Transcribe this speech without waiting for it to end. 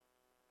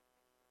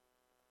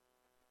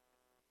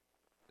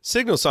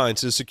Signal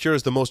Sciences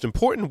secures the most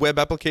important web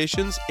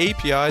applications,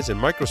 APIs, and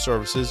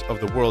microservices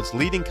of the world's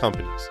leading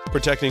companies,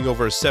 protecting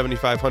over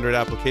 7,500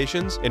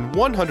 applications and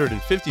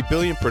 150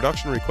 billion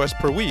production requests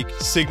per week.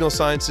 Signal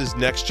Sciences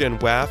Next-Gen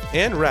WAF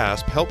and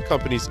RASP help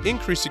companies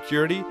increase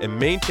security and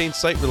maintain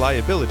site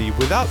reliability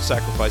without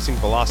sacrificing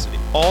velocity,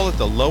 all at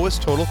the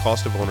lowest total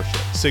cost of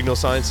ownership. Signal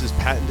Sciences'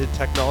 patented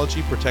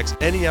technology protects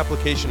any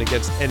application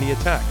against any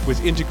attack,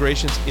 with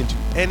integrations into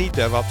any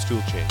DevOps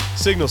toolchain.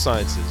 Signal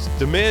Sciences.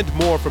 Demand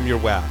more from your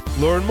WAF.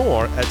 Learn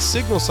more at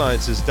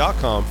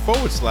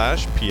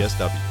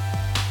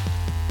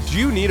signalsciences.com/PSW. Do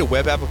you need a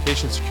web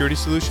application security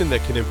solution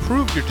that can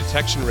improve your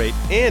detection rate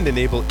and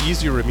enable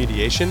easier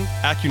remediation?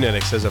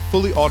 Acunetics has a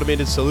fully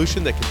automated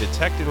solution that can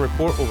detect and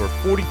report over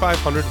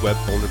 4,500 web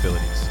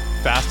vulnerabilities.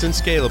 Fast and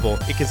scalable,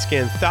 it can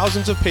scan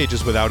thousands of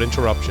pages without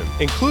interruption,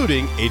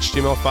 including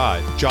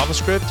HTML5,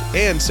 JavaScript,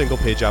 and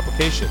single-page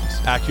applications.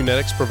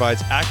 Acunetics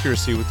provides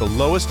accuracy with the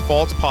lowest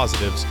false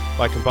positives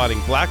by combining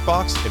black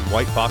box and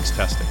white box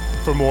testing.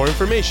 For more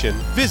information,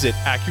 visit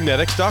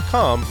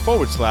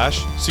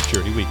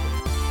acunetics.com/securityweekly.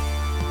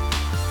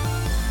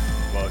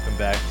 Welcome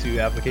back to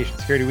Application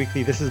Security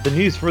Weekly. This is the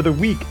news for the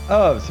week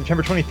of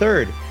September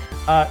 23rd.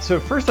 So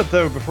first up,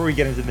 though, before we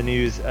get into the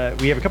news,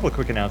 we have a couple of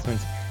quick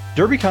announcements.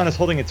 DerbyCon is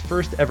holding its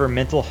first ever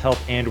mental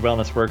health and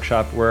wellness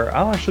workshop where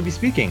I'll actually be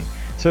speaking.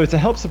 So to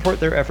help support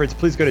their efforts,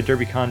 please go to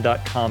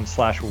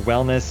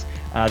derbycon.com/wellness.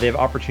 They have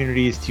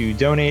opportunities to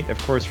donate, of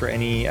course, for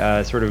any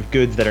sort of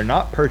goods that are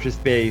not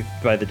purchased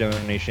by the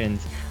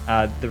donations.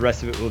 The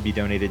rest of it will be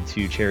donated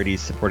to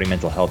charities supporting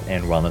mental health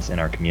and wellness in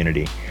our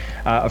community.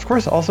 Of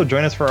course, also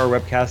join us for our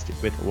webcast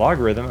with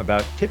Logarithm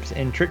about tips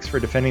and tricks for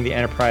defending the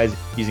enterprise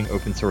using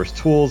open source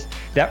tools.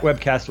 That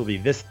webcast will be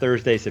this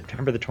Thursday,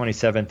 September the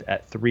 27th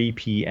at 3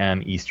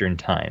 p.m. Eastern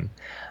Time.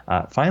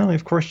 Finally,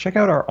 of course, check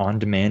out our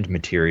on-demand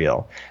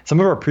material.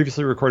 Some of our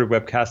previously recorded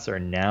webcasts are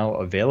now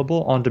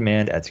available on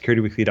demand at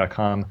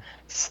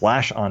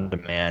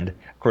securityweekly.com/on-demand.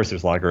 Of course,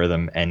 there's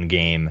Logarithm,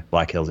 Endgame,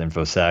 Black Hills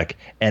InfoSec,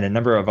 and a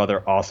number of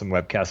other awesome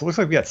webcasts. It looks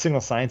like we got Signal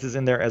Sciences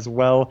in there as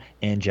well,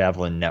 and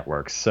Javelin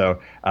Networks. So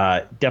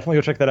definitely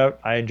go check that out.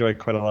 I enjoyed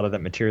quite a lot of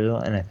that material,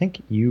 and I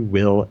think you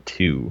will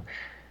too.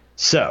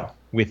 So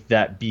with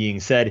that being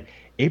said,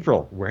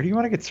 April, where do you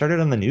want to get started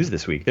on the news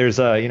this week? There's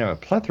a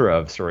plethora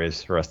of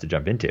stories for us to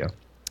jump into.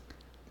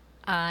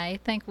 I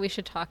think we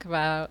should talk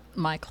about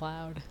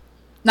MyCloud.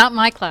 Not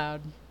my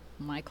cloud,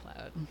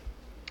 MyCloud.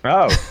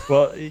 Oh,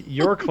 well,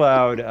 your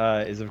cloud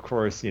is, of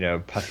course,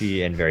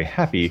 puffy and very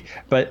happy.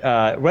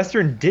 But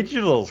Western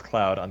Digital's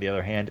cloud, on the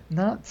other hand,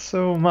 not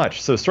so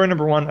much. So story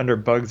number one under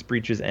bugs,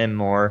 breaches, and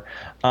more.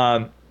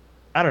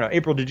 I don't know.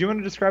 April, did you want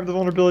to describe the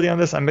vulnerability on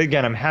this? I'm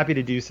happy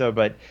to do so,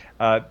 but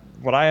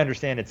what I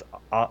understand, it's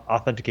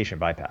authentication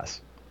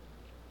bypass.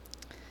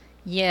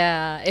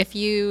 Yeah, if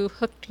you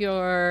hooked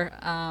your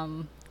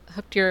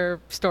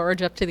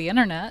storage up to the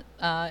internet,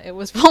 it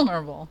was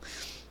vulnerable.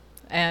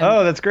 And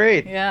oh, that's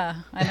great. Yeah,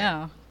 I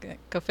know.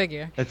 Go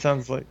figure. That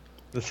sounds like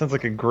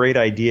a great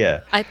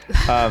idea. I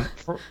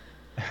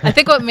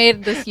think what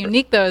made this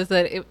unique, though, is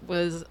that it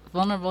was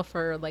vulnerable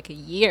for like a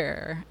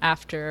year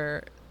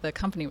after the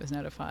company was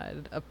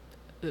notified.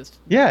 This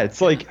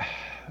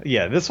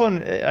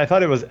one, I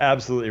thought it was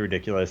absolutely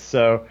ridiculous.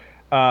 So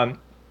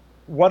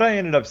what I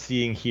ended up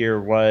seeing here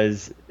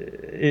was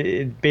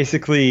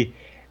basically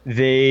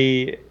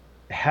they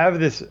have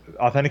this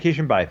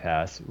authentication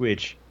bypass,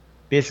 which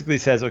basically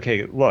says,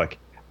 okay, look,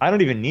 I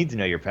don't even need to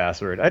know your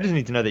password. I just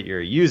need to know that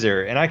you're a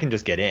user, and I can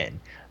just get in,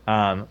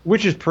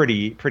 which is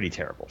pretty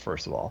terrible,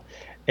 first of all.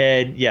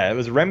 And yeah, it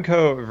was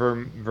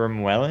Remco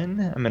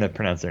Vermeulen. I'm going to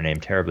pronounce their name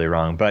terribly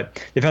wrong,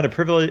 but they found a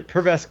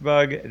Pervesk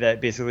bug that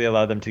basically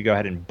allowed them to go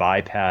ahead and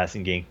bypass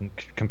and gain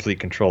complete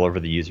control over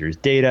the user's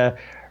data,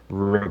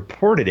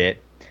 reported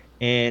it,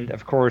 and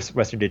of course,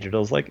 Western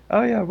Digital's like,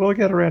 oh yeah, we'll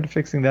get around to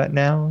fixing that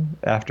now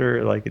after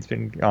it's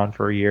been on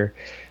for a year.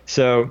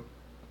 So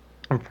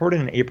reported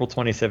in April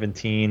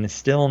 2017,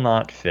 still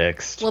not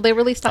fixed. Well, they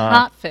released a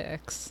hot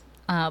fix.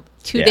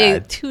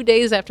 2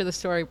 days after the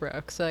story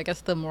broke. So I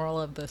guess the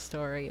moral of the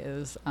story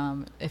is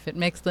if it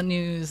makes the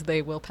news,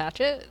 they will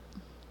patch it.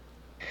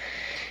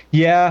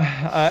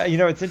 Yeah.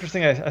 It's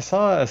interesting. I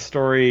saw a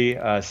story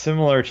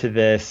similar to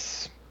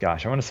this, I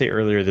want to say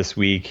earlier this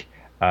week,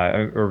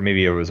 or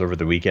maybe it was over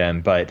the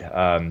weekend, but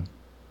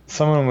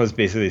someone was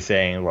basically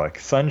saying, look,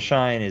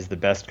 sunshine is the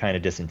best kind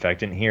of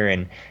disinfectant here.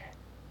 And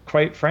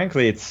quite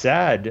frankly, it's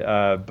sad,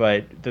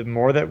 but the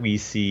more that we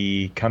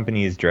see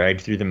companies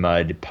dragged through the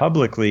mud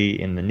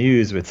publicly in the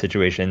news with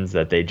situations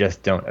that they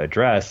just don't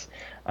address,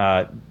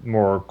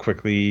 more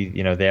quickly,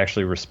 they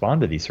actually respond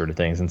to these sort of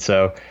things. And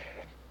so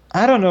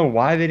I don't know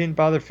why they didn't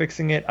bother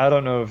fixing it. I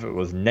don't know if it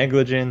was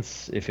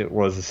negligence, if it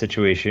was a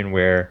situation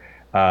where,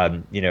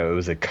 it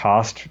was a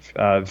cost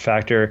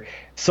factor.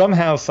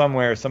 Somehow,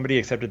 somewhere, somebody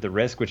accepted the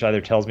risk, which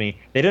either tells me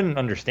they didn't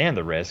understand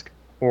the risk,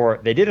 or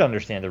they did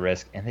understand the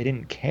risk and they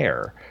didn't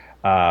care.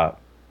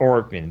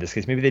 Or in this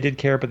case, maybe they did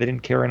care, but they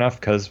didn't care enough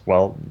because,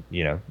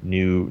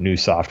 new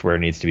software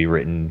needs to be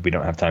written. We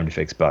don't have time to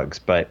fix bugs.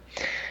 But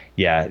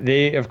Yeah,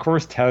 they of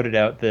course touted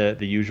out the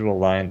usual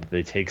line that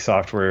they take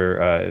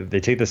they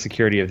take the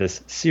security of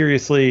this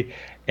seriously,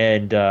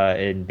 and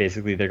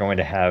basically they're going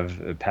to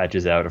have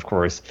patches out. Of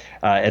course,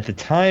 at the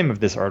time of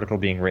this article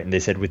being written, they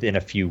said within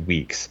a few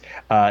weeks.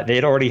 They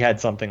had already had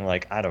something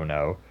like, I don't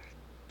know,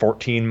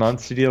 14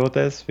 months to deal with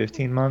this,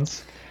 15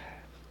 months.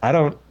 I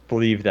don't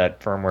believe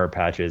that firmware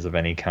patches of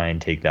any kind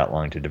take that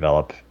long to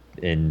develop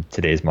in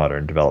today's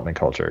modern development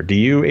culture. Do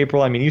you,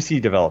 April? I mean, you see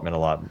development a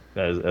lot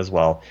as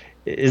well.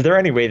 Is there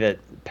any way that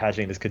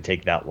patching this could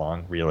take that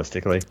long,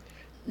 realistically?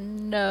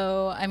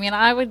 No, I mean,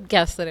 I would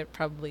guess that it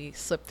probably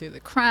slipped through the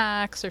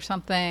cracks or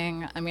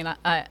something. I mean,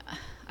 I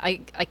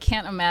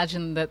can't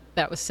imagine that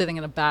that was sitting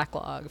in a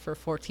backlog for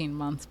 14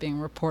 months being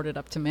reported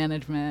up to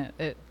management.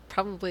 It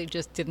probably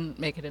just didn't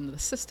make it into the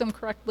system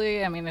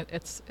correctly. I mean,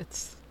 it's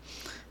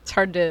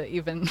hard to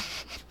even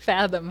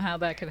fathom how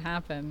that could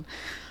happen.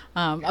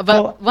 But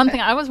well, one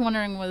thing I was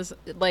wondering was,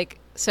 like,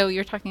 so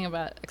you're talking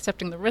about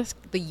accepting the risk.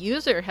 The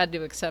user had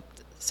to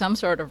accept some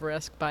sort of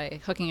risk by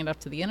hooking it up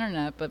to the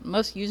internet, but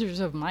most users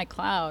of My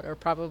Cloud are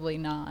probably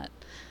not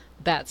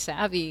that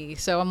savvy.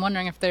 So I'm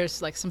wondering if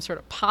there's like some sort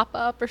of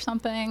pop-up or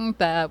something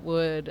that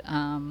would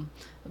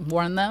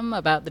warn them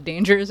about the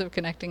dangers of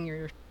connecting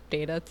your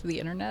data to the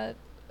internet.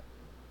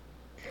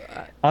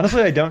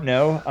 Honestly, I don't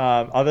know,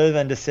 other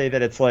than to say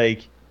that it's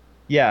like,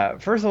 yeah,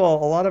 first of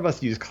all, a lot of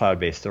us use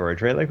cloud-based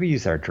storage, right? Like we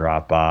use our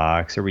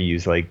Dropbox, or we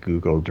use like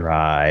Google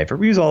Drive, or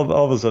we use all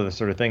those other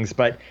sort of things.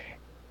 But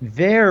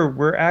there,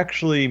 we're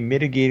actually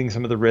mitigating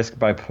some of the risk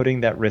by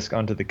putting that risk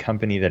onto the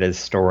company that is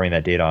storing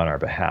that data on our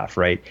behalf,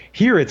 right?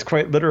 Here, it's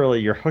quite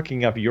literally you're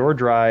hooking up your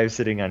drive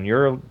sitting on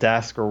your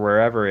desk or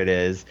wherever it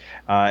is,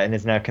 and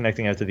it's now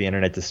connecting out to the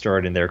internet to store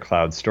it in their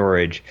cloud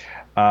storage.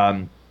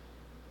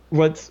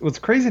 What's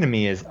crazy to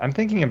me is I'm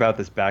thinking about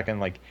this back end,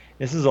 like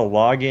this is a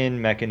login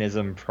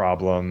mechanism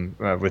problem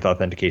with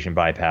authentication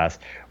bypass,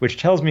 which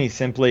tells me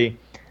simply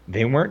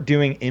they weren't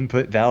doing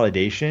input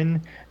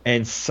validation,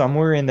 and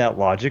somewhere in that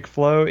logic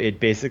flow, it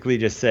basically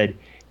just said,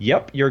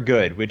 yep, you're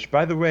good, which,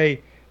 by the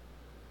way,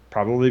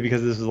 probably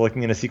because this is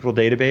looking in a SQL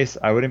database,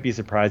 I wouldn't be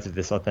surprised if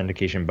this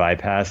authentication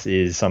bypass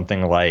is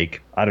something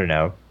like, I don't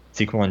know,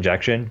 SQL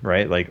injection,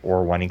 right? Like,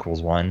 or 1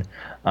 equals 1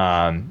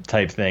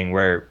 type thing,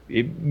 where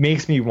it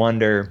makes me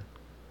wonder,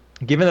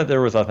 given that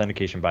there was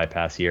authentication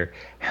bypass here,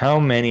 how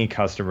many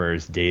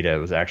customers' data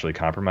was actually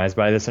compromised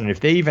by this, and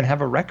if they even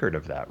have a record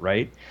of that,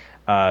 right?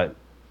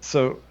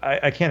 So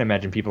I can't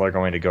imagine people are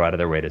going to go out of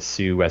their way to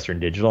sue Western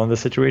Digital in this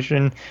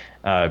situation,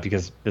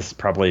 because this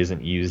probably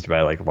isn't used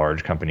by like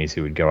large companies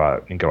who would go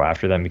out and go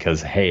after them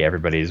because, hey,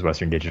 everybody's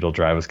Western Digital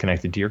drive was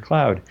connected to your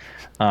cloud.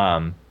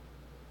 But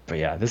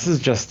yeah, this is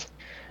just,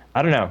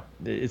 I don't know.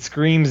 It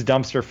screams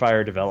dumpster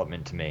fire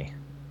development to me.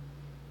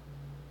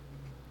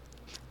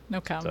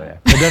 No comment. So, yeah.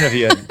 I don't know if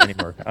you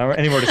have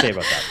any more to say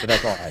about that, but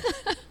that's all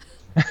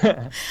I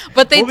have.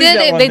 But they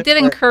did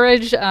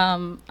encourage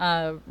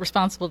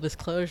responsible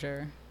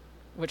disclosure,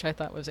 which I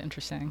thought was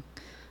interesting,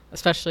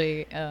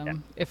 especially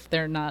if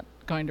they're not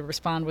going to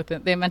respond with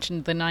it. They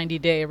mentioned the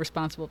 90-day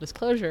responsible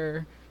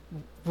disclosure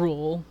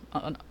rule,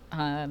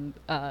 and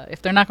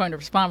if they're not going to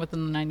respond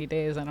within the 90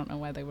 days, I don't know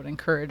why they would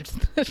encourage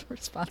the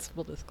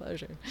responsible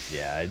disclosure.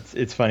 Yeah,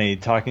 it's funny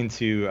talking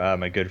to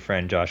my good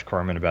friend Josh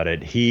Corman about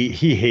it.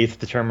 He hates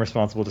the term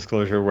responsible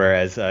disclosure,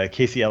 whereas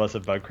Casey Ellis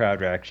of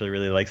Bugcrowd actually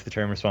really likes the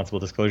term responsible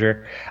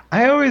disclosure.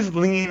 I always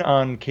lean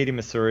on Katie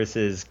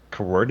Masouris's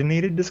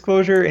coordinated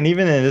disclosure, and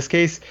even in this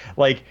case,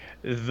 like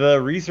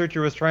the researcher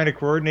was trying to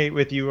coordinate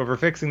with you over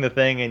fixing the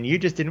thing, and you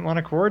just didn't want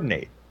to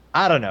coordinate.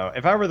 I don't know.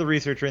 If I were the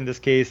researcher in this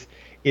case,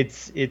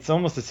 it's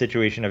almost a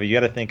situation of you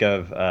got to think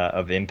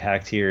of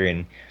impact here,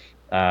 and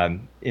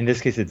in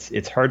this case,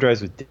 it's hard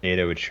drives with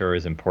data, which sure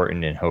is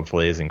important and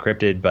hopefully is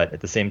encrypted, but at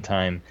the same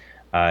time,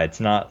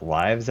 it's not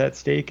lives at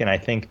stake. And I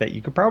think that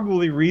you could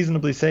probably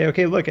reasonably say,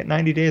 okay, look, at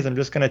 90 days, I'm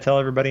just going to tell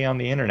everybody on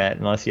the internet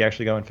unless you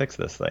actually go and fix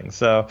this thing.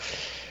 So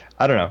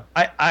I don't know.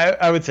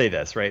 I would say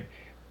this, right?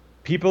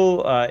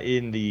 People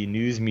in the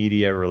news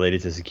media related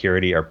to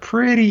security are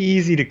pretty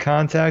easy to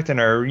contact and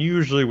are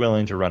usually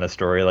willing to run a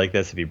story like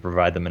this if you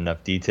provide them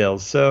enough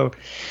details. So,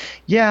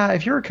 yeah,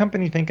 if you're a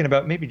company thinking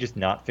about maybe just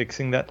not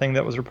fixing that thing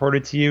that was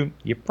reported to you,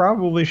 you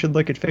probably should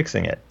look at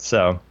fixing it.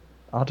 So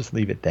I'll just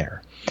leave it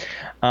there.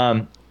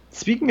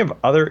 Speaking of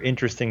other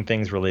interesting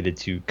things related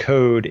to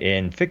code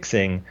and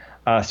fixing,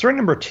 story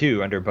number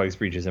 2 under Bugs,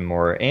 Breaches, and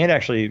More, and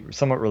actually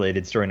somewhat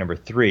related, story number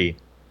 3,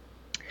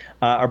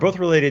 are both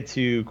related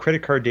to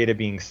credit card data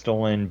being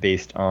stolen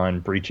based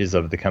on breaches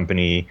of the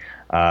company,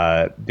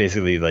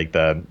 basically like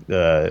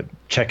the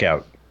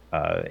checkout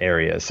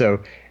area.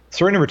 So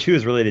story number 2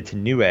 is related to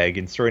Newegg,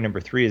 and story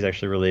number 3 is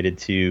actually related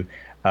to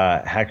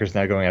hackers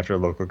now going after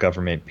local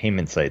government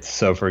payment sites.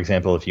 So, for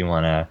example, if you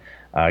want to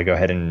go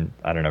ahead and,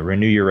 I don't know,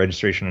 renew your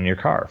registration on your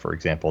car, for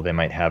example, they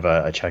might have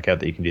a checkout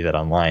that you can do that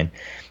online.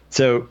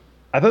 So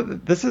I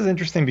thought this is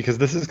interesting because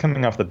this is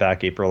coming off the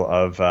back, April,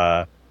 of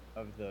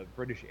the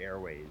British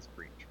Airways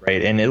breach,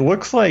 right? And it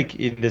looks like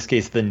in this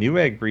case the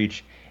Newegg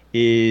breach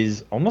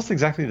is almost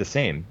exactly the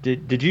same.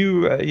 Did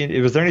you?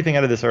 Was there anything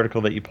out of this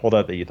article that you pulled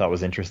out that you thought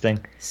was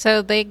interesting?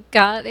 So they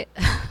got it.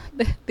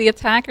 The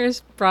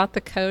attackers brought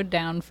the code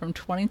down from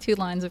 22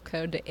 lines of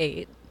code to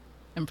 8.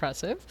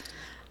 Impressive.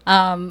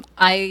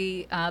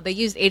 They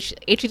used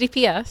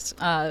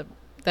HTTPS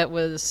that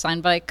was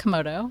signed by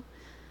Komodo,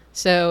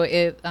 so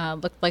it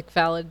looked like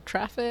valid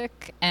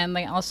traffic, and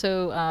they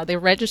also they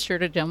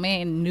registered a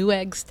domain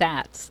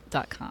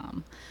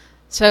neweggsstats.com.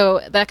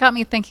 So that got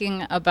me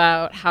thinking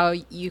about how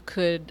you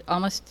could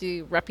almost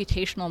do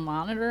reputational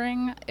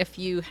monitoring if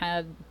you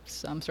had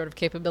some sort of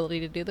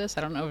capability to do this.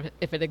 I don't know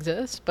if it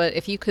exists, but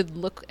if you could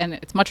look, and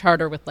it's much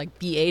harder with like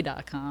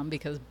BA.com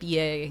because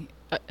BA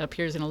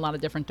appears in a lot of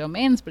different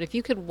domains, but if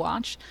you could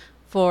watch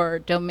for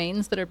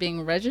domains that are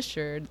being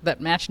registered that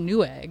match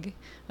Newegg,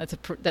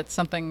 that's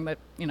something that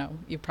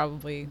you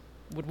probably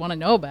would want to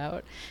know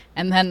about.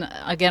 And then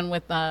again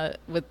with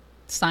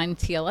signed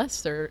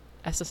TLS or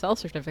SSL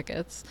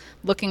certificates,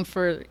 looking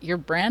for your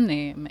brand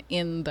name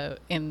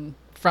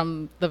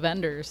from the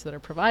vendors that are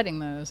providing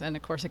those. And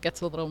of course, it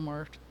gets a little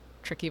more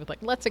tricky with like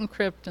Let's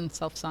Encrypt and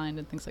self-signed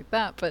and things like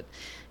that. But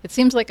it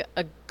seems like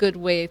a good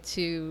way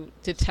to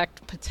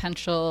detect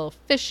potential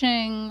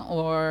phishing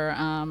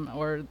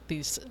or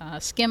these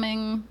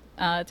skimming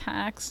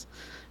attacks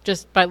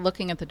just by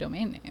looking at the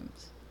domain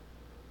names.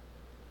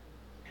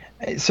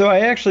 So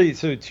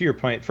to your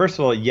point, first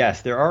of all,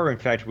 yes, there are in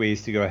fact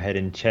ways to go ahead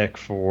and check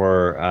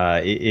for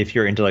if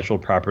your intellectual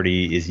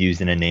property is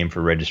used in a name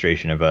for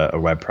registration of a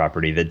web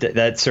property.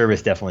 That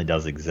service definitely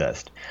does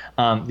exist.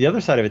 The other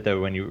side of it, though,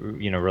 when you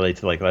relate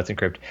to like Let's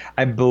Encrypt,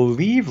 I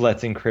believe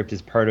Let's Encrypt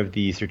is part of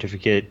the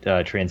certificate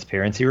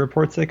transparency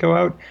reports that go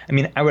out. I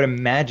mean, I would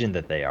imagine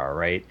that they are,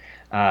 right?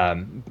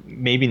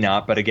 Maybe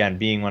not, but again,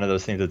 being one of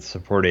those things that's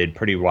supported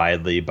pretty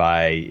widely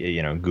by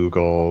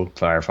Google,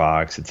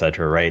 Firefox,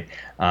 etc., right?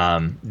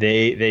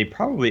 They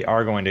probably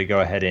are going to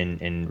go ahead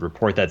and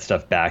report that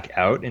stuff back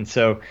out. And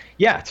so,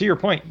 yeah, to your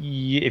point,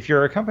 if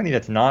you're a company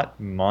that's not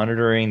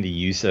monitoring the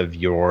use of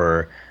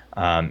your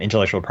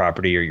intellectual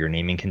property or your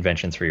naming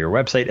conventions for your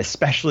website,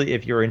 especially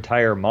if your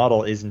entire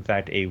model is in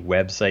fact a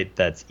website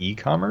that's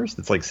e-commerce,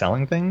 that's like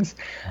selling things,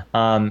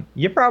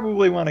 you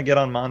probably want to get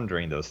on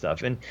monitoring those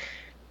stuff. And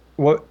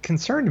what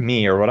concerned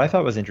me, or what I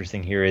thought was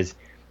interesting here, is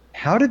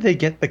how did they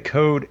get the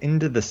code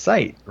into the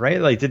site,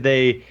 right? Like, did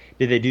they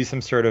do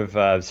some sort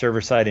of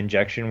server-side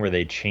injection where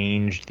they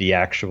changed the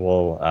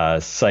actual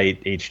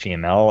site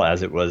HTML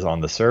as it was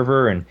on the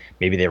server, and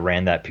maybe they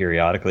ran that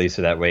periodically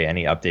so that way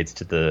any updates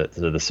to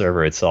the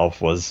server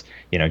itself was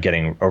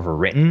getting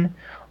overwritten,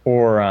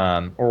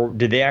 or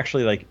did they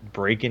actually like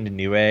break into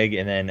Newegg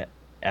and then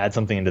add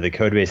something into the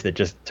code base that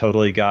just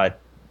totally got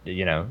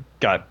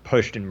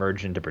pushed and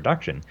merged into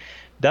production?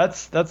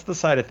 That's the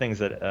side of things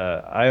that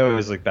I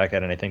always look back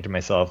at, and I think to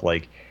myself,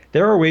 like,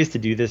 there are ways to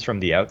do this from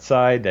the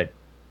outside that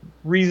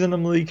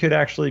reasonably could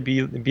actually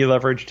be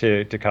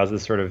leveraged to cause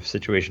this sort of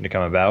situation to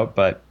come about.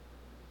 But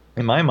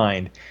in my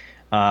mind,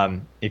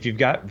 if you've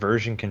got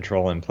version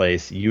control in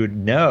place, you would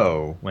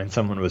know when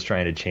someone was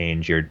trying to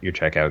change your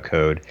checkout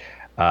code,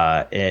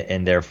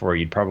 and therefore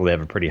you'd probably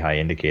have a pretty high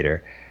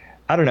indicator.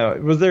 I don't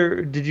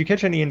know. Did you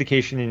catch any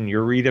indication in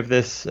your read of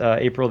this,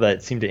 April,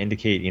 that seemed to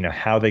indicate,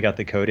 how they got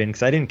the code in?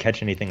 Because I didn't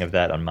catch anything of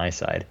that on my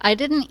side. I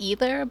didn't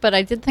either, but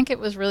I did think it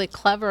was really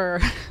clever.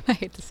 I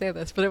hate to say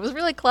this, but it was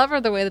really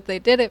clever the way that they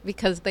did it,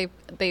 because they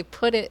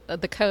put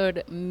the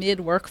code mid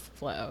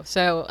workflow.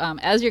 So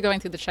as you're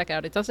going through the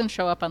checkout, it doesn't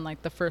show up on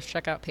like the first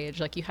checkout page.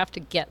 Like, you have to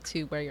get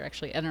to where you're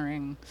actually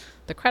entering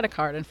the credit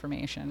card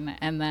information,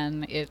 and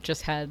then it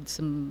just had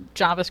some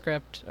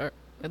JavaScript, or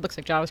it looks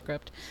like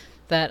JavaScript,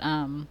 that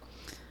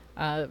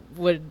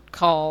would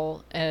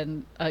call a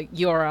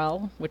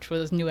URL, which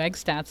was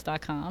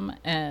neweggsstats.com,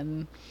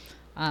 and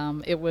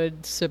it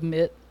would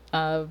submit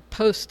a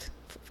post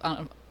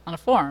on a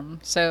form.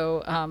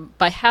 So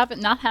by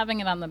not having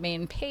it on the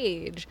main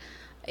page,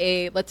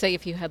 let's say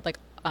if you had like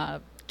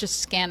just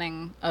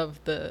scanning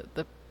of the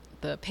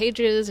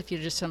pages, if you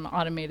just some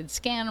automated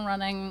scan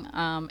running,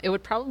 it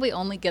would probably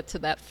only get to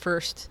that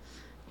first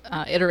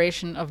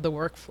iteration of the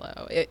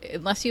workflow,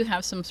 unless you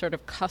have some sort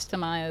of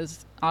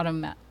customized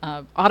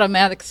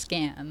automatic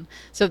scan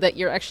so that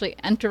you're actually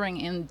entering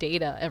in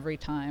data every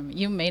time.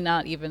 You may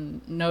not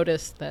even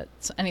notice that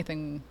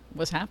anything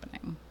was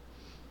happening.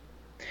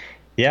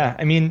 Yeah,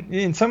 I mean,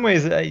 in some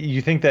ways,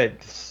 you think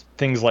that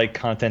things like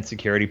content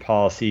security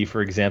policy,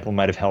 for example,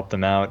 might have helped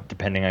them out,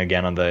 depending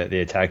again on the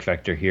attack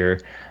vector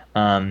here.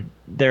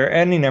 There are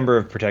any number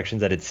of protections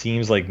that it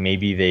seems like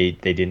maybe they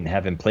didn't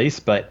have in place,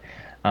 but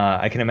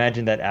I can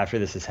imagine that after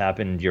this has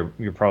happened,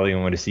 you're probably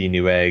going to see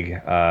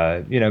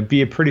Newegg,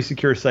 be a pretty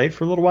secure site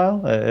for a little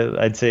while.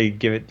 I'd say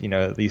give it,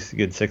 at least a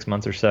good 6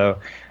 months or so.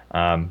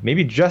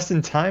 Maybe just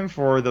in time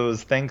for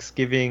those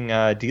Thanksgiving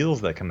deals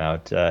that come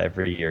out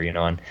every year,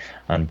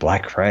 on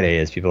Black Friday,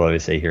 as people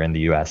always say here in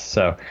the U.S.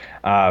 So,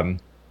 I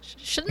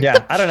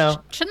don't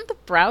know. Shouldn't the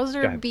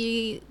browser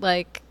be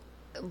like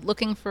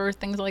looking for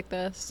things like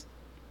this?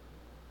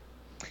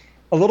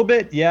 A little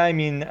bit, yeah. I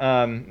mean,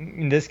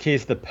 in this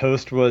case, the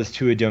post was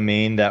to a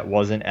domain that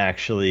wasn't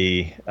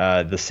actually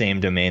the same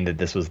domain that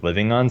this was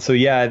living on. So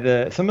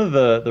yeah, some of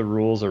the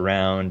rules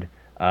around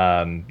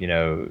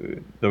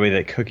the way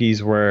that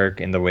cookies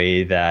work and the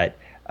way that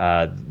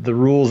the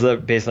rules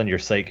that based on your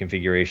site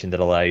configuration that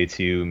allow you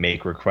to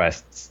make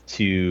requests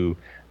to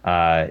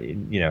uh,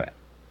 you know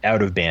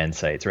out of band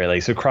sites, right?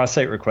 Like so,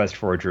 cross-site request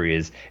forgery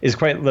is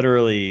quite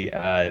literally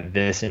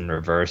this in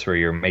reverse, where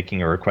you're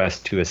making a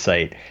request to a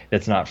site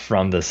that's not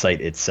from the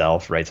site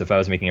itself, right? So if I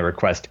was making a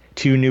request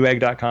to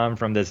newegg.com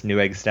from this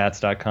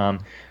neweggStats.com,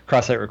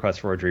 cross-site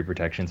request forgery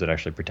protections would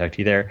actually protect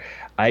you there.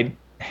 I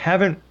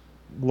haven't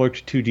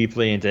looked too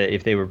deeply into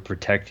if they would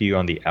protect you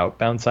on the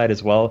outbound side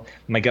as well.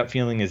 My gut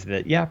feeling is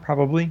that yeah,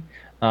 probably.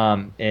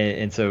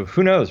 And so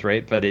who knows,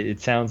 right? But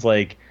it sounds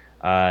like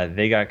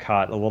they got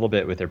caught a little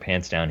bit with their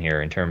pants down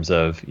here in terms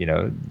of,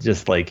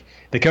 just like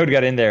the code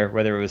got in there,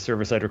 whether it was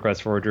server-side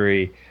request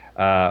forgery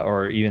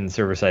or even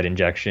server-side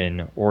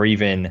injection or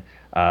even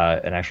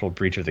an actual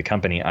breach of the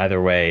company.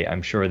 Either way,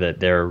 I'm sure that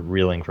they're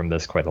reeling from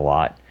this quite a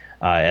lot,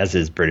 as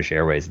is British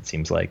Airways, it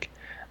seems like.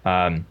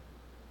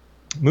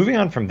 Moving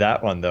on from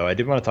that one, though, I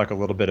did want to talk a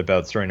little bit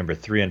about story number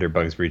 3 under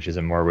bugs, breaches,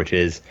 and more, which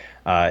is,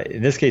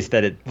 in this case,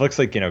 that it looks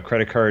like,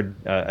 credit card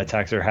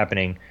attacks are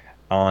happening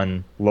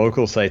on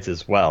local sites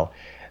as well.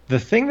 The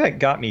thing that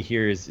got me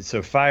here is,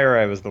 so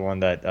FireEye was the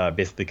one that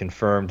basically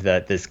confirmed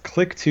that this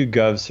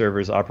Click2Gov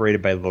servers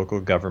operated by local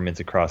governments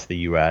across the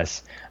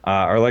U.S.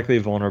 Are likely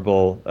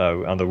vulnerable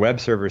on the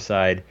web server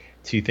side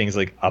to things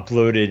like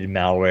uploaded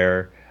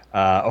malware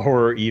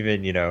or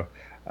even,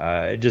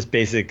 just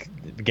basic,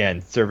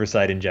 again,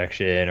 server-side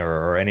injection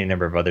or any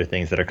number of other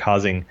things that are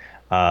causing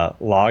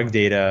log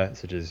data,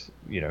 such as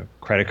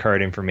credit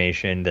card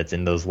information that's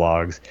in those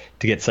logs,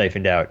 to get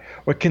siphoned out.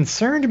 What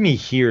concerned me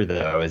here,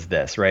 though, is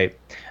this, right?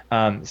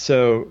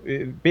 So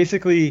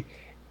basically,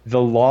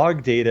 the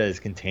log data is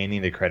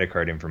containing the credit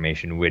card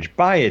information, which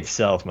by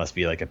itself must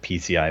be like a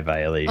PCI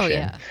violation. Oh,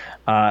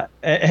 yeah.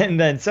 And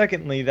then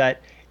secondly,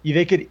 that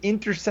they could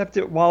intercept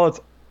it while it's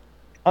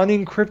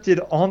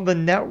unencrypted on the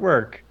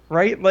network,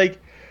 right? Like,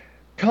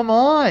 come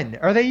on,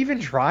 are they even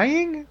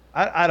trying?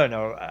 I don't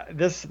know.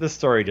 This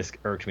story just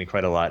irked me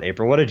quite a lot.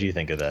 April, what did you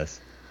think of this?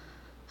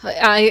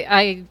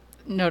 I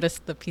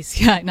noticed the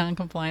PCI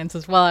noncompliance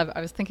as well.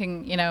 I was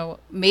thinking,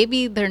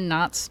 maybe they're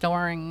not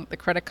storing the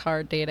credit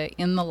card data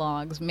in the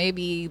logs.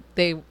 Maybe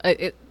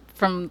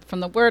from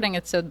the wording,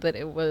 it said that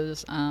it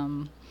was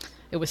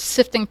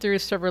sifting through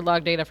server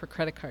log data for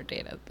credit card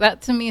data.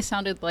 That to me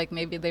sounded like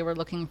maybe they were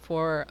looking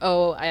for,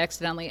 I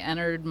accidentally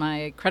entered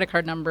my credit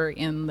card number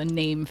in the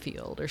name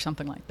field or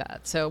something like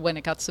that. So when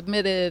it got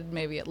submitted,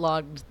 maybe it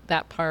logged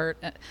that part.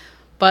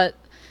 But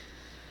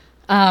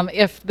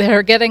if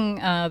they're getting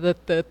the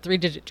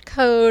 3-digit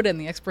code and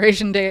the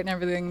expiration date and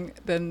everything,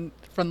 then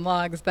from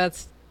logs,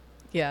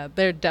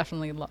 they're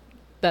definitely,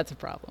 that's a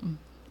problem.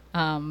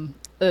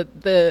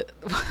 The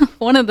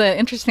one of the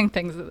interesting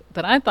things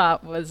that I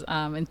thought was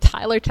in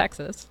Tyler,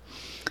 Texas,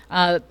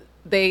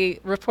 they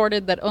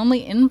reported that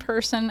only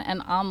in-person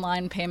and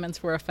online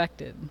payments were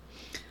affected.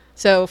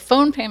 So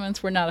phone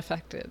payments were not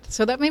affected.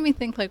 So that made me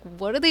think, like,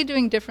 what are they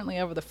doing differently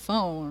over the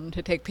phone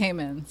to take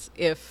payments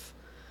if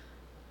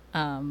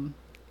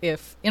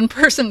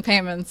in-person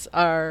payments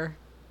are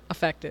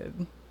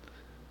affected?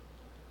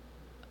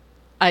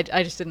 I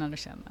just didn't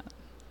understand that.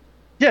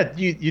 Yeah,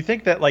 you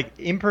think that like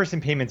in-person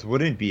payments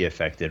wouldn't be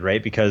affected,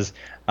 right? Because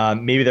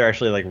maybe they're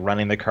actually like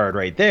running the card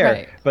right there,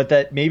 right. But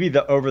that maybe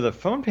the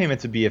over-the-phone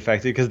payments would be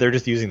affected because they're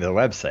just using the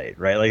website,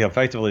 right? Like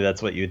effectively,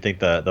 that's what you'd think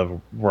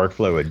the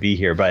workflow would be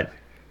here, but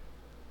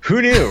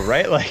who knew,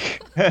 right?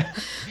 Like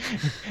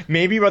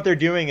maybe what they're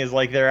doing is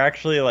like they're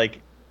actually like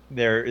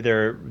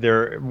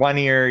they're one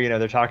ear,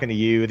 they're talking to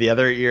you, the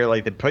other ear,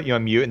 like they put you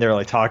on mute and they're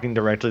like talking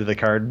directly to the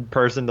card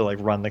person to like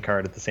run the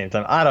card at the same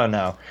time. I don't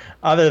know,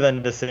 other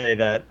than to say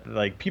that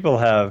like people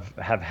have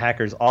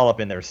hackers all up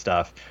in their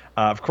stuff.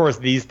 Of course,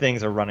 these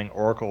things are running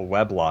Oracle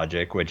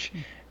WebLogic, which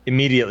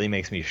immediately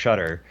makes me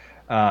shudder.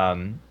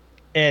 And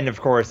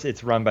of course,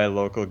 it's run by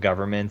local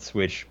governments,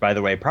 which, by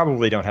the way,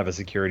 probably don't have a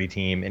security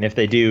team. And if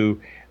they do,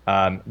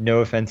 no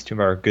offense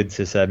to our good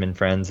sysadmin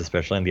friends,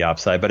 especially on the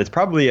ops side, but it's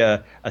probably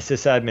a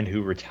sysadmin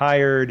who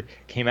retired,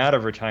 came out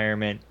of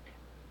retirement,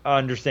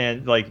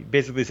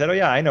 basically said, oh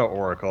yeah, I know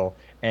Oracle,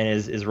 and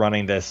is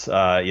running this,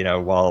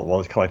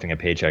 while collecting a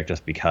paycheck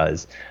just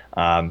because.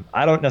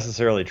 I don't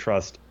necessarily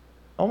trust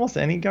almost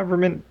any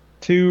government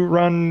to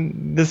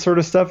run this sort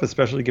of stuff,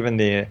 especially given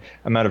the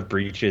amount of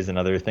breaches and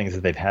other things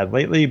that they've had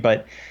lately.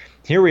 But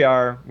here we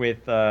are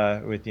with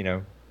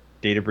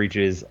data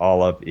breaches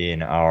all up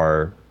in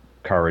our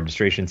car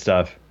registration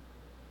stuff.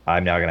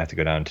 I'm now gonna have to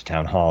go down to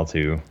town hall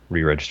to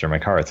re-register my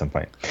car at some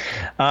point.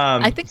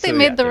 I think they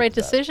made the right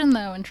decision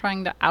though in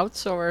trying to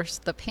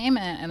outsource the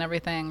payment and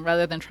everything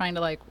rather than trying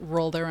to like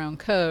roll their own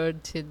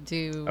code to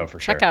do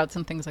checkouts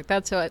and things like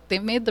that. So they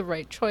made the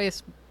right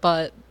choice,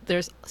 but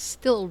there's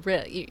still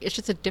risk. It's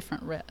just a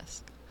different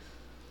risk.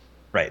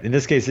 Right. In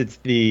this case, it's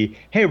the,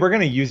 hey, we're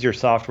going to use your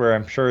software.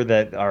 I'm sure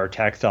that our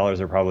tax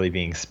dollars are probably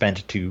being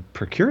spent to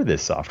procure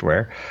this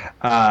software.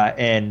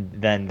 And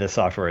then the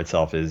software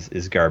itself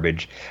is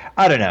garbage.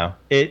 I don't know.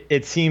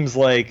 It seems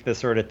like the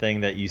sort of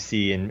thing that you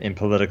see in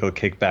political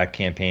kickback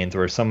campaigns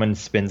where someone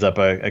spins up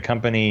a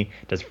company,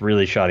 does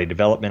really shoddy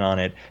development on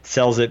it,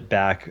 sells it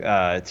back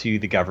to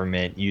the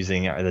government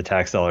using the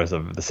tax dollars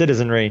of the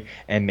citizenry,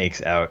 and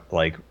makes out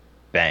like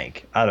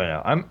bank. I don't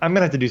know. I'm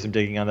gonna have to do some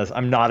digging on this.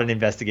 I'm not an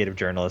investigative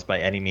journalist by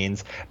any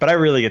means, but I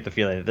really get the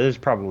feeling that there's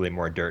probably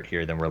more dirt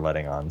here than we're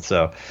letting on.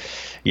 So,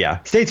 yeah,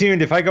 stay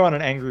tuned. If I go on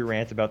an angry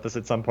rant about this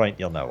at some point,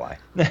 you'll know why.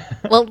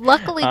 Well,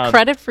 luckily,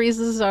 credit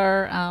freezes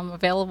are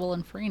available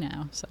and free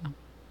now. So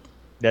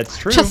that's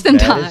true. Just in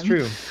time. That is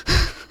true.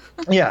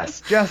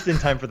 Yes, just in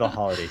time for the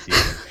holiday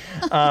season.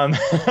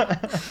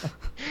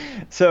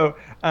 So,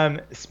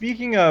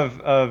 speaking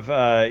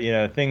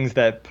of things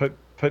that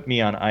put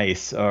me on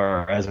ice,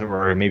 or as it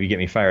were, maybe get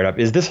me fired up,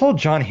 is this whole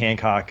John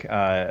Hancock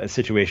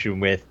situation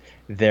with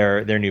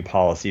their new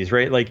policies,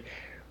 right? Like,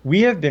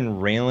 we have been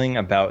railing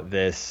about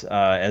this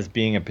as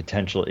being a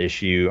potential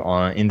issue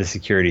in the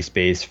security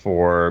space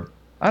for,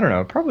 I don't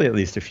know, probably at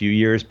least a few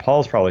years.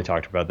 Paul's probably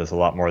talked about this a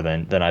lot more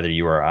than either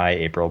you or I,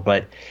 April.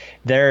 But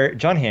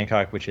John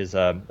Hancock, which is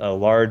a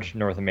large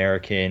North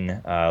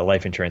American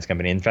life insurance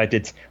company, in fact,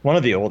 it's one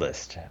of the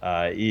oldest,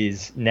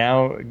 is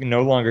now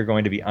no longer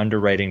going to be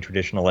underwriting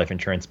traditional life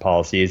insurance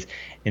policies.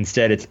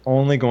 Instead, it's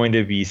only going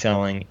to be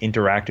selling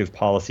interactive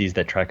policies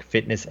that track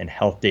fitness and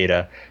health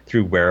data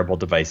through wearable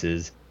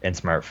devices and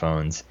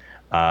smartphones,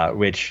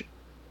 which,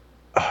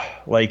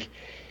 like,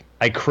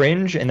 I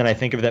cringe, and then I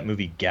think of that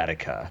movie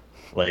Gattaca,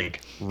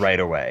 like, right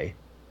away.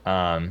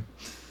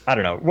 I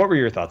don't know. What were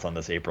your thoughts on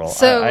this, April?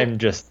 So, I'm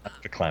just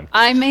verklempt.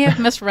 I may have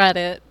misread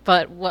it,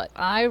 but what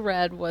I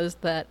read was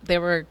that they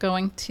were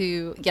going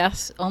to,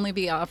 yes, only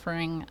be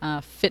offering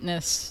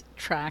fitness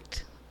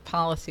tracked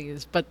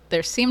policies, but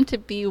there seemed to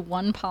be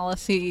one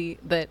policy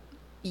that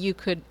you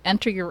could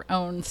enter your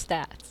own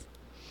stats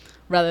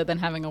rather than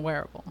having a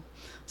wearable.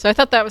 So I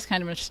thought that was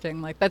kind of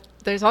interesting. Like, that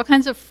there's all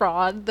kinds of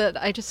fraud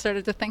that I just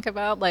started to think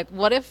about. Like,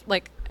 what if,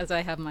 like, as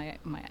I have my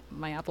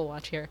Apple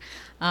Watch here,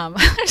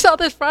 there's all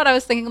this fraud. I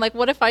was thinking, like,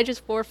 what if I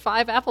just wore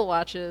 5 Apple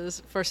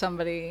Watches for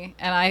somebody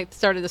and I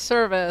started a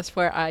service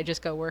where I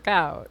just go work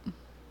out?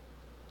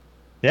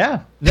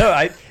 Yeah,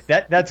 no,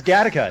 that's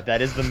Gattaca.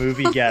 That is the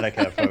movie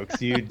Gattaca,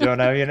 folks. You don't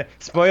know.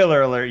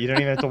 Spoiler alert! You don't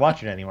even have to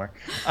watch it anymore.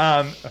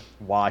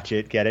 Watch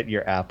it, get it,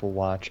 your Apple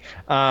Watch.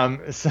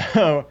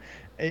 So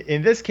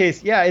in this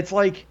case, yeah, it's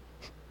like,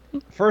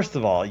 first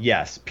of all,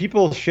 yes,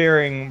 people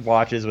sharing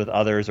watches with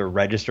others or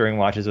registering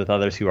watches with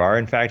others who are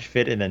in fact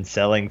fit, and then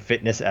selling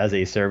fitness as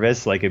a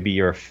service, like it'd be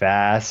your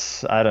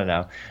FAS. I don't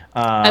know.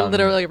 I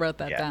literally wrote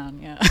that down.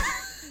 Yeah.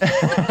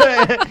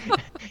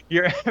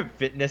 Your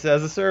fitness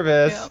as a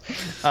service.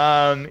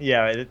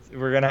 Yeah,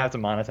 we're gonna have to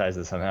monetize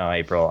this somehow,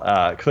 April.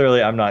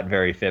 Clearly, I'm not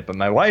very fit, but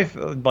my wife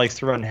likes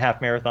to run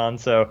half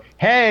marathons. So,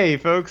 hey,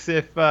 folks,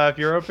 if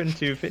you're open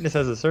to fitness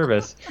as a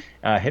service,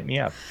 hit me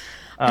up.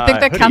 I think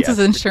that counts as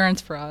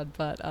insurance fraud,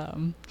 but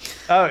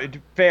oh,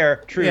 fair,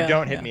 true.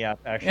 Don't hit me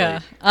up, actually.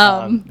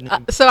 Yeah.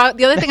 So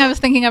the other thing I was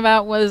thinking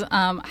about was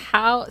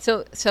how.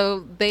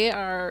 So they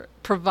are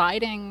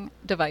providing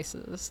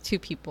devices to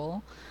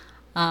people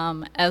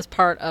as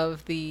part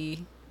of the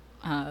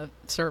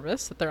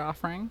service that they're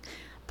offering.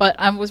 But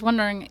I was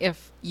wondering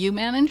if you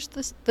manage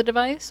the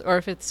device, or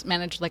if it's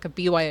managed like a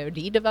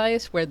BYOD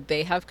device where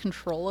they have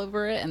control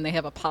over it and they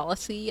have a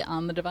policy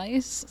on the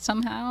device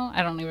somehow.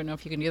 I don't even know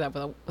if you can do that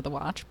with a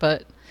watch,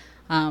 but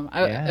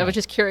I was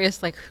just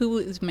curious, like, who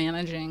is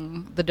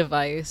managing the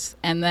device,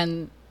 and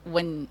then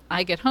when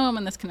I get home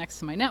and this connects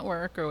to my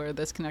network, or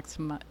this connects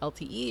to my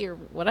LTE or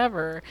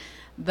whatever,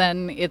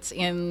 then it's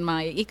in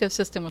my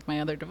ecosystem with my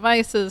other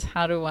devices.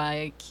 How do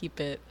I keep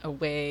it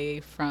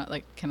away from,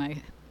 like, can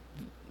I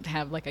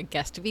have like a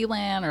guest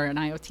VLAN or an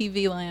IoT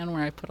VLAN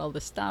where I put all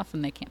this stuff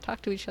and they can't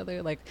talk to each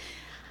other? Like,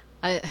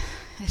 it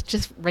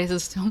just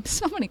raises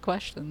so many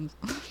questions.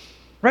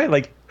 Right,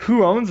 like,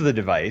 who owns the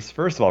device,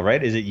 first of all,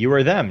 right? Is it you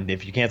or them?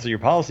 If you cancel your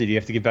policy, do you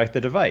have to give back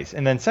the device?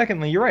 And then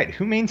secondly, you're right,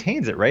 who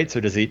maintains it, right? So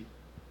does it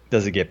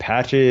get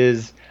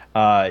patches?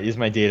 Is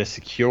my data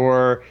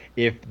secure?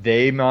 If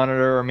they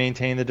monitor or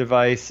maintain the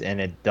device and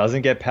it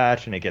doesn't get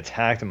patched and it gets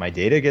hacked and my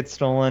data gets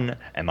stolen,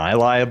 am I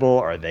liable?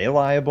 Are they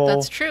liable?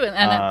 That's true.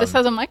 And this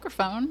has a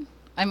microphone.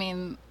 I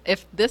mean,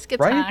 if this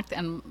gets hacked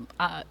and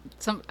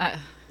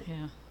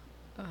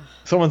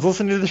someone's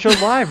listening to the show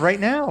live right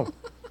now,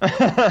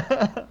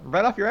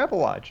 right off your Apple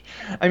Watch.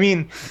 I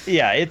mean,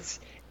 yeah, it's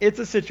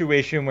a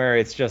situation where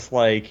it's just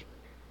like,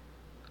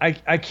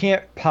 I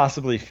can't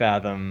possibly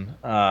fathom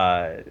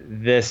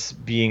this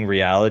being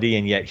reality,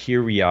 and yet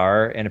here we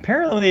are. And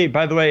apparently,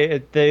 by the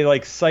way, they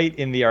like cite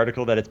in the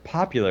article that it's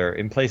popular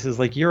in places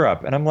like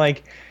Europe, and I'm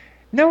like,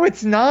 no,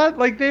 it's not.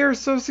 Like, they are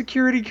so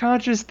security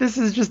conscious. This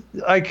is just,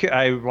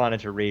 I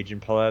wanted to rage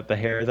and pull out the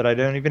hair that I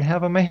don't even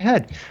have on my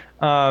head.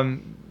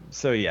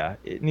 So yeah,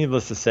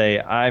 needless to say,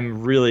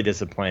 I'm really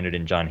disappointed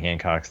in John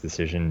Hancock's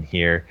decision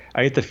here.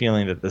 I get the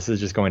feeling that this is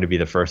just going to be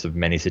the first of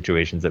many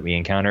situations that we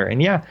encounter.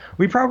 And yeah,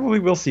 we probably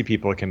will see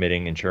people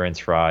committing insurance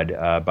fraud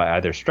by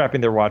either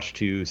strapping their watch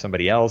to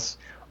somebody else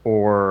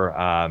or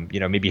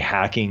maybe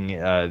hacking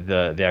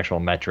the actual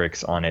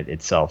metrics on it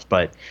itself.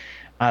 But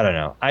I don't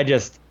know.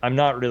 I'm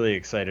not really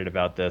excited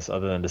about this,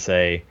 other than to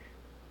say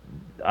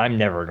I'm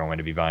never going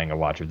to be buying a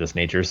watch of this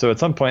nature. So at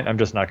some point, I'm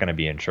just not going to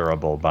be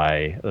insurable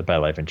by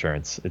life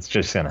insurance. It's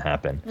just going to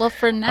happen. Well,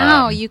 for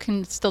now, you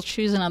can still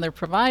choose another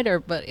provider,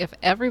 but if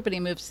everybody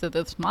moves to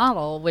this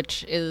model,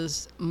 which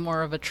is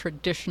more of a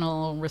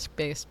traditional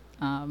risk-based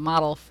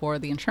model for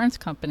the insurance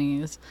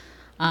companies,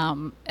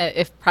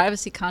 if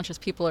privacy-conscious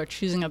people are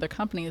choosing other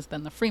companies,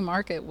 then the free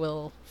market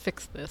will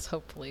fix this,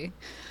 hopefully.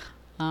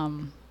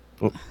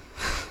 Well,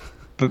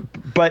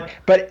 But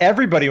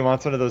everybody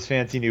wants one of those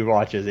fancy new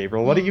watches,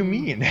 April. What do you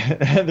mean?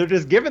 They're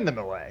just giving them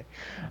away.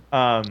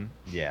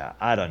 Yeah,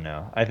 I don't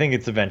know. I think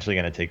it's eventually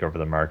going to take over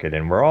the market,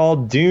 and we're all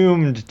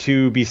doomed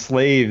to be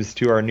slaves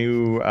to our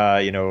new,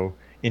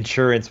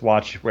 insurance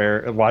watch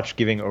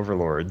giving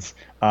overlords.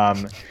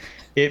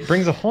 It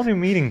brings a whole new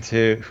meaning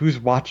to who's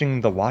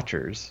watching the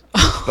watchers.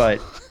 But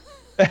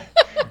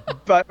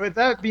but with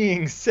that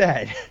being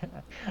said,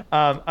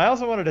 I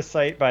also wanted to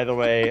cite, by the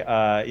way,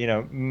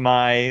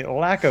 my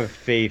lack of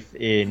faith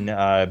in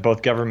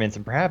both governments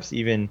and perhaps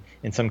even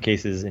in some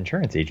cases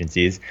insurance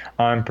agencies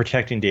on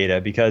protecting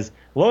data, because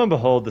lo and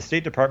behold, the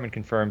State Department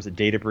confirms a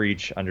data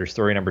breach under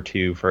story number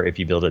 2 for "If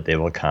you build it, they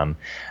will come."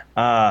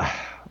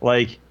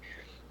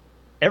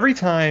 Every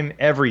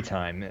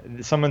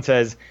time someone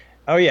says,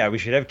 "Oh yeah, we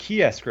should have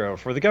key escrow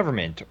for the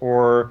government,"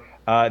 or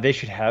they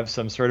should have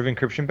some sort of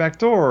encryption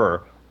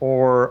backdoor,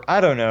 or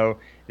I don't know.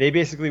 They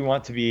basically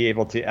want to be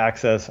able to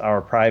access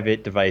our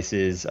private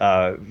devices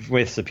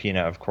with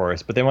subpoena, of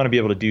course, but they want to be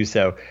able to do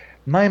so.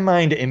 My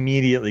mind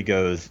immediately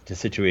goes to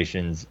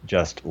situations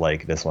just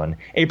like this one.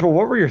 April,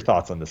 what were your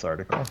thoughts on this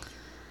article?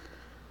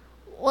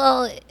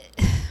 Well,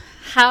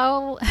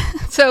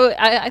 so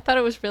I thought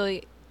it was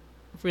really,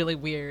 really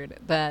weird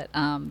that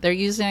they're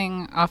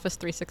using Office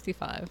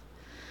 365.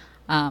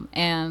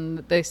 And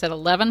they said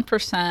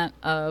 11%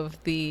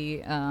 of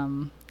the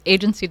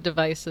agency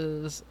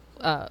devices,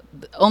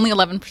 only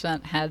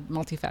 11% had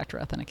multi-factor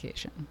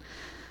authentication.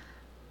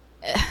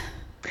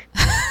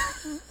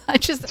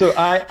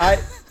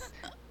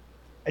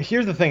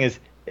 Here's the thing is,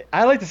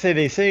 I like to say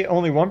they say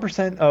only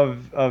 1%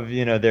 of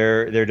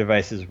their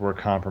devices were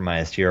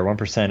compromised here.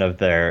 1% of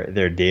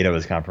their data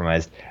was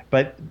compromised.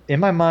 But in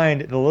my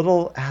mind, the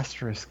little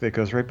asterisk that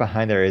goes right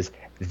behind there is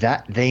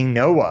that they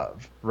know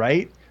of,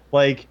 right?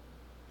 Like,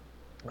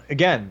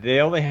 again, they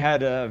only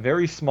had a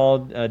very small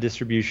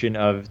distribution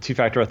of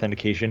two-factor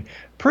authentication.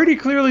 Pretty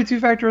clearly,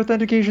 two-factor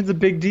authentication is a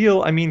big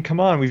deal. I mean, come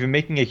on, we've been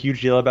making a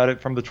huge deal about it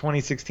from the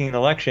 2016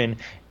 election.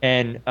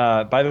 And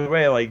by the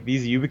way, like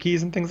these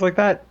YubiKeys and things like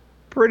that,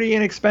 pretty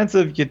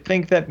inexpensive. You'd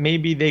think that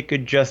maybe they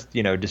could just,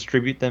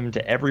 distribute them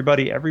to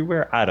everybody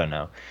everywhere. I don't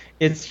know.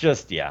 It's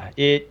just,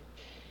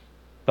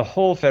 the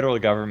whole federal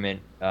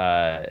government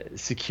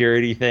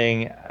security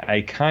thing,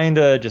 I kind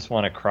of just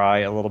want to cry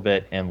a little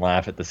bit and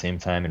laugh at the same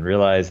time and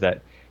realize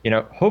that,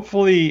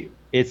 hopefully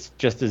it's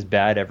just as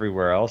bad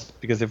everywhere else.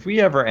 Because if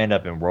we ever end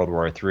up in World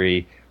War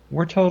III,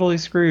 we're totally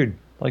screwed.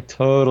 Like,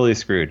 totally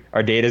screwed.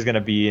 Our data is going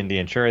to be in the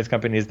insurance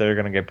companies that are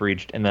going to get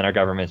breached, and then our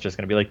government's just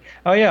going to be like,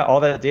 oh, yeah, all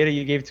that data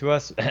you gave to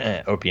us,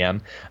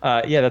 OPM,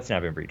 that's now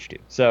been breached too.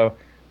 So,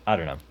 I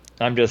don't know.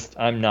 I'm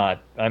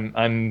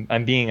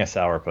being a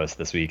sourpuss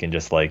this week and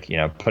just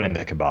putting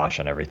the kibosh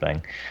on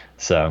everything.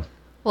 So,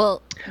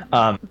 well,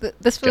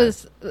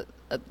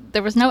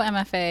 there was no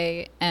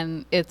MFA,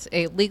 and it's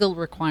a legal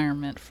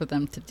requirement for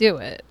them to do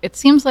it. It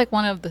seems like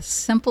one of the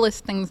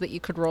simplest things that you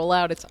could roll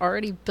out. It's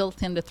already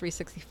built into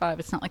 365.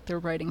 It's not like they're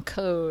writing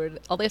code.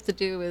 All they have to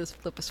do is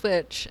flip a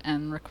switch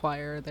and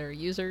require their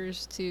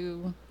users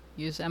to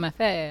use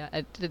MFA.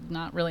 I did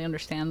not really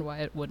understand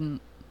why that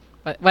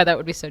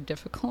would be so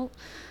difficult.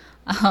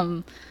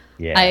 Did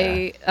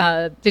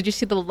you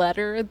see the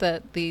letter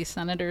that the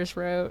senators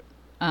wrote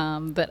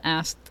that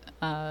asked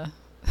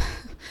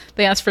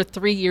they asked for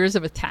 3 years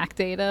of attack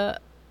data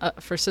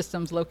for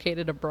systems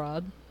located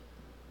abroad?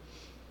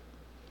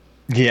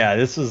 Yeah,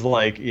 this was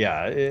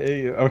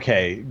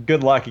okay,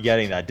 good luck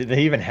getting that. Did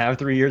they even have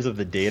 3 years of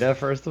the data,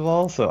 first of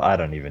all? So I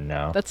don't even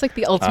know. That's like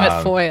the ultimate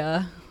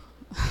FOIA.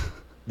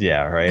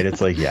 Yeah, right.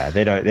 It's like,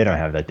 they don't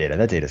have that data.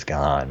 That data's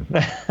gone.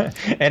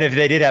 And if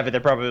they did have it,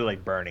 they're probably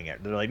burning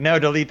it. They're like, no,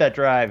 delete that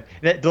drive.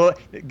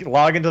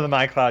 Log into the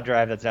MyCloud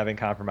drive that's now been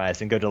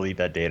compromised and go delete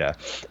that data,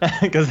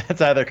 because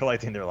that's how they're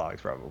collecting their logs,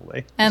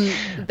 probably. And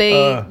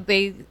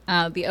the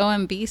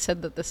OMB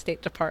said that the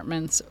State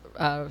Department's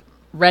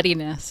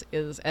readiness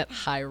is at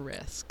high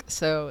risk.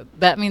 So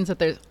that means that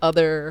there's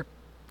other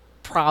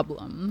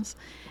problems,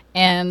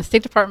 and the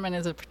State Department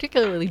is a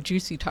particularly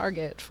juicy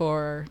target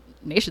for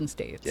nation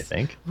states, you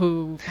think,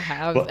 who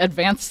have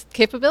advanced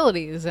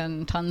capabilities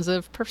and tons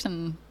of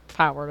person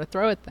power to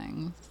throw at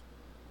things.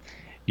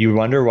 You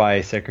wonder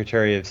why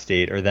Secretary of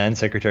State, or then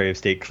Secretary of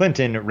State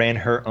Clinton, ran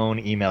her own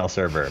email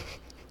server.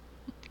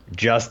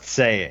 Just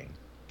saying.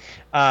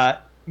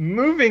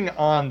 Moving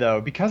on, though,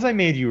 because I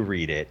made you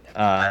read it,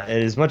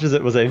 as much as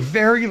it was a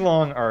very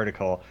long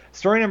article,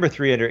 story number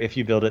 3 under If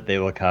You Build It, They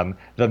Will Come,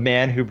 The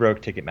Man Who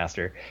Broke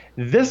Ticketmaster.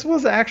 This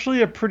was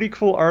actually a pretty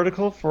cool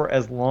article for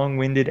as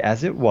long-winded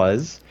as it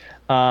was,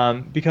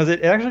 because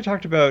it actually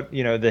talked about,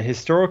 the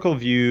historical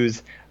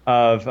views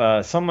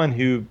of someone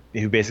who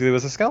basically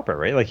was a scalper,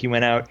 right? Like he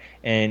went out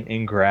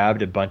and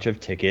grabbed a bunch of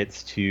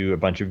tickets to a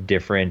bunch of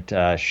different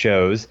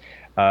shows.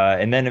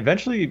 And then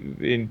eventually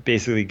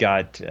basically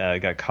got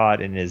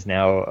caught and is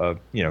now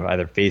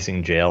either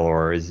facing jail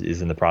or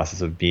is in the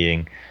process of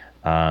being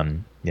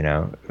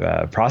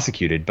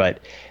prosecuted. But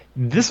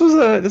this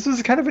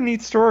was kind of a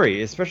neat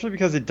story, especially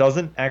because it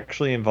doesn't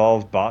actually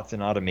involve bots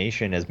and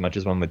automation as much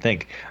as one would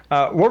think.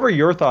 What were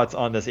your thoughts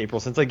on this, April,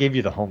 since I gave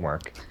you the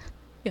homework?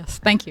 Yes,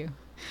 thank you.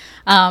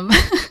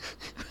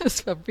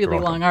 It's a really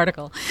long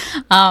article.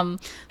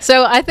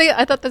 So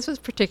I thought this was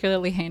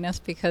particularly heinous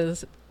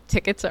because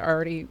tickets are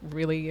already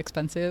really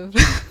expensive.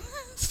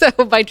 So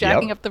by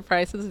jacking up the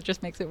prices, it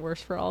just makes it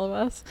worse for all of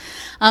us.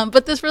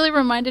 But this really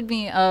reminded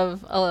me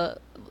of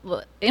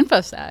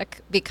InfoSec,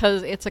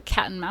 because it's a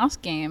cat and mouse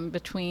game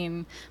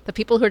between the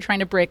people who are trying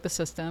to break the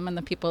system and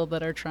the people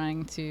that are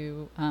trying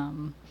to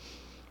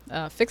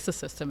fix the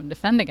system and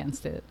defend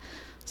against it.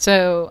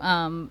 So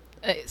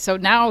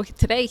now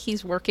today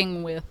he's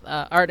working with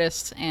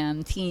artists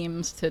and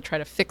teams to try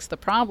to fix the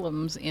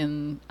problems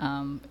in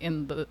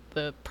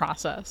the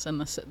process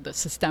and the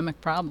systemic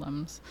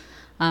problems.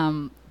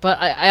 But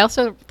I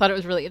also thought it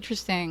was really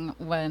interesting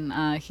when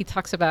he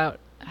talks about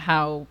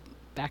how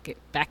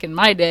back in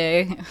my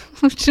day,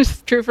 which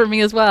is true for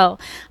me as well,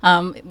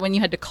 when you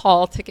had to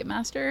call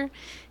Ticketmaster,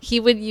 he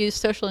would use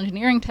social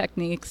engineering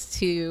techniques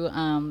to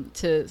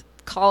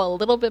call a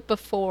little bit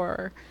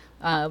before,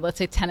 let's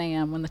say 10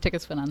 a.m. when the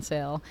tickets went on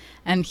sale,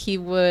 and he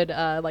would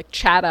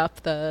chat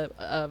up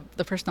the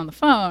person on the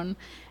phone,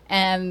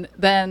 and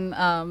then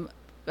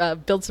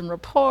build some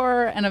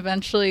rapport, and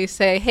eventually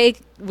say, "Hey,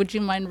 would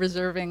you mind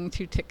reserving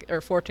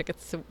 4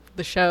 tickets to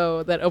the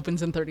show that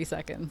opens in 30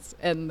 seconds?"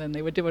 And then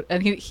they would do it.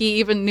 And he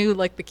even knew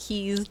the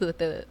keys that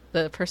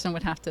the person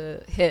would have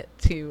to hit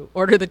to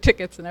order the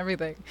tickets and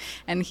everything.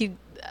 And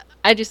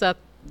I just thought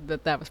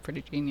that was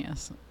pretty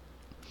genius.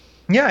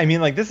 Yeah, I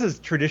mean, this is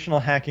traditional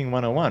hacking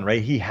 101,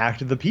 right? He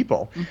hacked the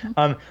people.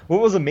 Mm-hmm.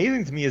 What was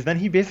amazing to me is then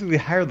he basically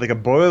hired a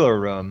boiler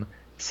room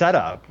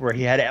setup where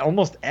he had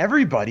almost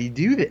everybody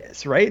do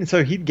this, right? And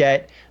so he'd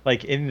get,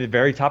 in the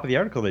very top of the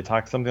article, they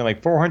talked something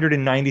like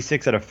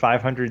 496 out of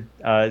 500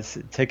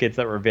 tickets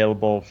that were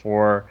available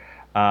for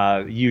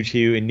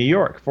U2 in New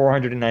York,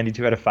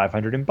 492 out of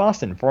 500 in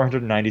Boston,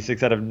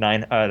 496 out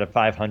of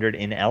 500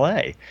 in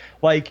LA.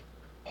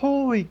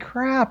 Holy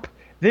crap.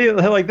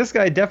 This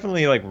guy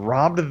definitely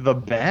robbed the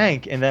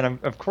bank. And then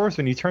of course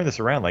when you turn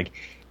this around,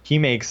 he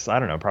makes, I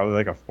don't know,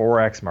 probably a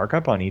 4x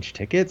markup on each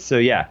ticket. So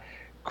yeah,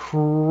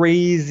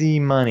 crazy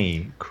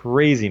money.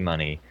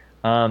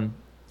 I'm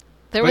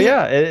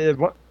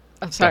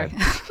sorry.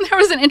 There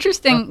was an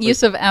interesting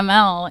use of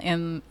ML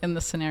in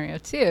the scenario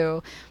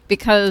too,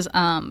 because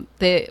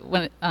the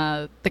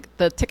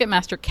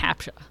Ticketmaster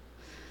CAPTCHA.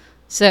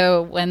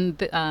 So when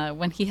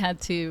he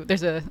had to,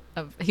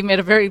 he made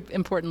a very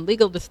important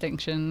legal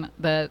distinction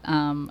that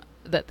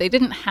they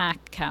didn't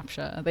hack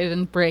CAPTCHA, they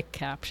didn't break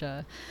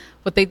CAPTCHA.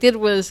 What they did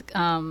was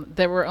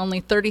there were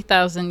only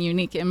 30,000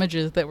 unique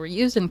images that were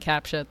used in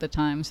CAPTCHA at the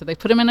time, so they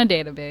put them in a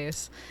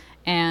database,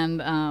 and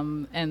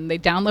they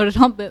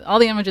downloaded all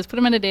the images, put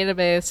them in a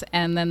database,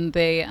 and then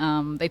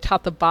they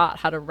taught the bot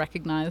how to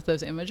recognize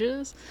those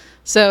images.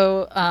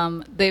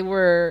 So they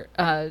were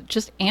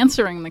just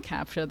answering the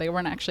CAPTCHA. They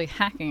weren't actually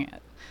hacking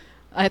it.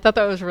 I thought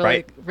that was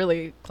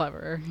really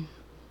clever.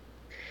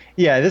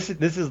 Yeah, this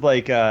is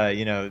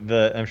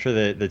I'm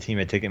sure the team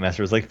at Ticketmaster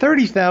was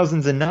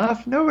 30,000's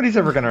enough. Nobody's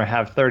ever going to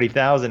have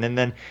 30,000. And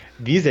then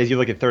these days you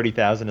look at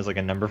 30,000 as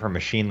a number for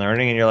machine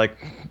learning, and you're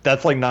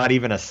that's not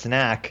even a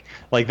snack.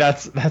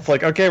 That's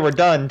okay, we're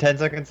done. 10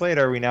 seconds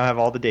later, we now have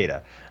all the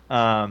data.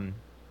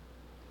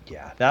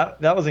 Yeah,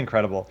 that was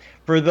incredible.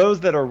 For those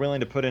that are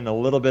willing to put in a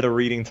little bit of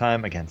reading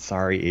time, again,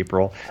 sorry,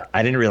 April,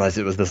 I didn't realize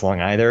it was this long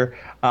either.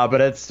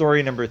 But at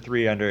story number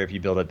 3 under If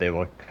You Build It, They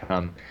Will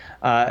Come.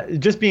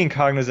 Just being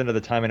cognizant of the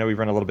time, I know we've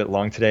run a little bit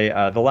long today.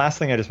 The last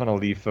thing I just want to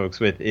leave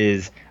folks with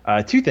is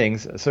 2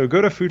 things. So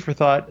go to Food for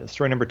Thought,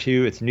 story number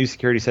 2. It's new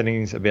security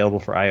settings available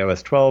for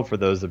iOS 12 for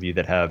those of you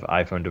that have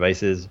iPhone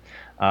devices.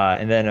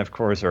 And then, of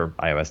course, or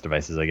iOS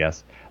devices, I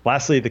guess.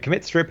 Lastly, the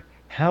commit strip.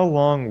 How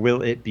long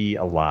will it be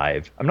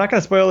alive? I'm not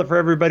going to spoil it for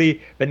everybody,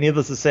 but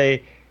needless to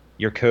say,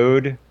 your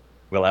code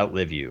will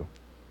outlive you.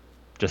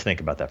 Just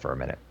think about that for a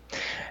minute.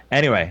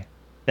 Anyway,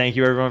 thank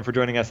you everyone for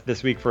joining us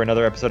this week for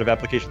another episode of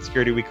Application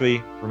Security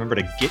Weekly. Remember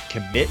to git,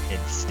 commit, and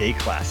stay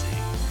classy.